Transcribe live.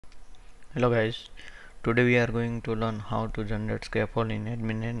Hello guys, today we are going to learn how to generate scaffold in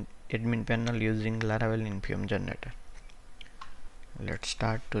admin panel using Laravel Infyom Generator. Let's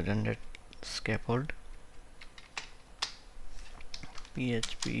start to generate scaffold.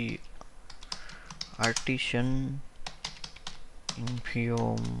 PHP artisan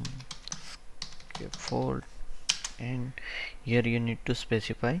Infyom scaffold, and here you need to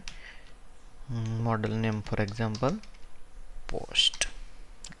specify model name, for example post.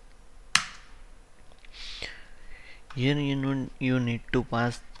 Here you need to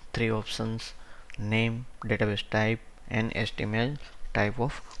pass three options: name, database type, and HTML type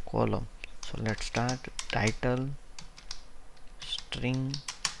of column. So let's start. Title string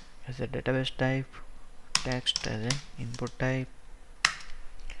as a database type, text as an input type.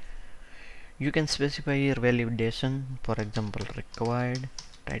 You can specify your validation, for example required,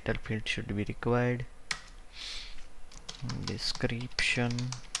 title field should be required, description,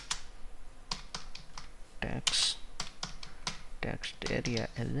 text area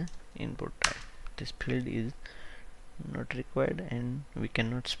as an input type. This field is not required and we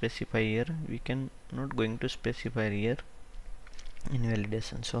cannot specify here. We can not going to specify here in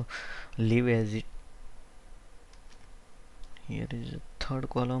validation, so leave as it. Here is a third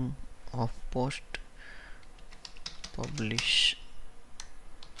column of post, publish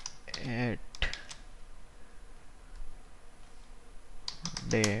at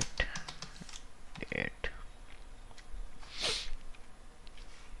date.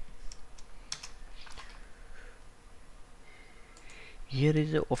 Here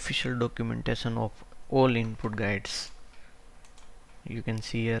is the official documentation of all input guides. You can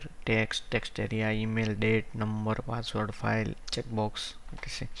see here text area, email, date, number, password, file, checkbox.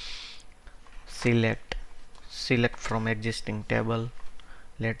 Okay, select from existing table.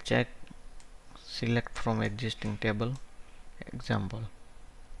 Let's check. Select from existing table. Example.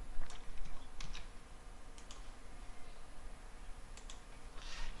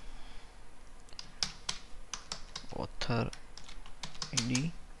 Author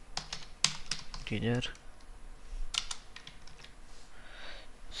ID, integer.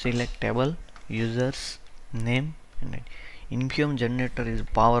 Select table, users, name, and Infyom Generator is a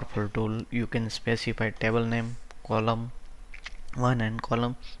powerful tool. You can specify table name, column 1 and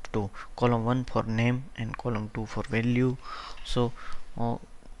column 2. Column 1 for name and column 2 for value. So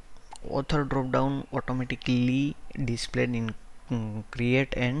author drop down automatically displayed in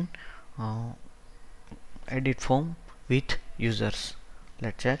create and edit form with users.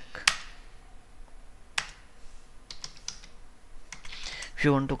 Let's check. If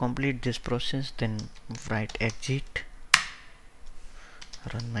you want to complete this process, then write exit,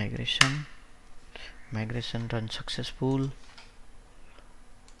 run migration run successful.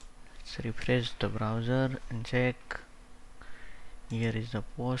 Let's refresh the browser and check. Here is the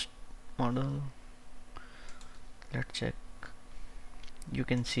post model. Let's check. You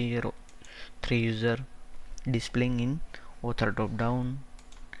can see here 3 user displaying in author drop down.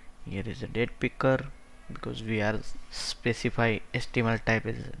 Here is a date picker because we are specify HTML type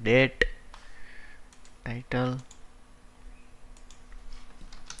as date. Title,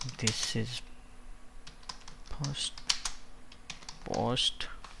 this is post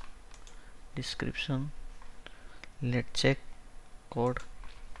description. Let's check code.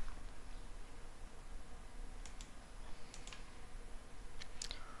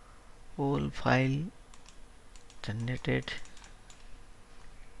 All file generated.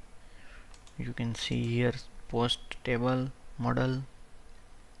 You can see here post table model,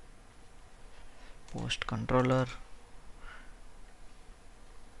 post controller,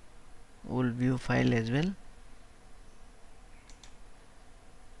 all view file as well.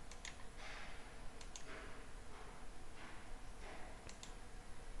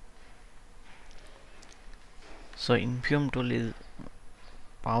 So Infyom tool is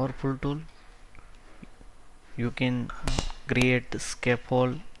powerful tool. You can create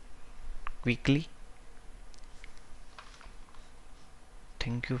scaffold quickly.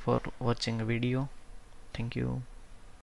 Thank you for watching the video. Thank you.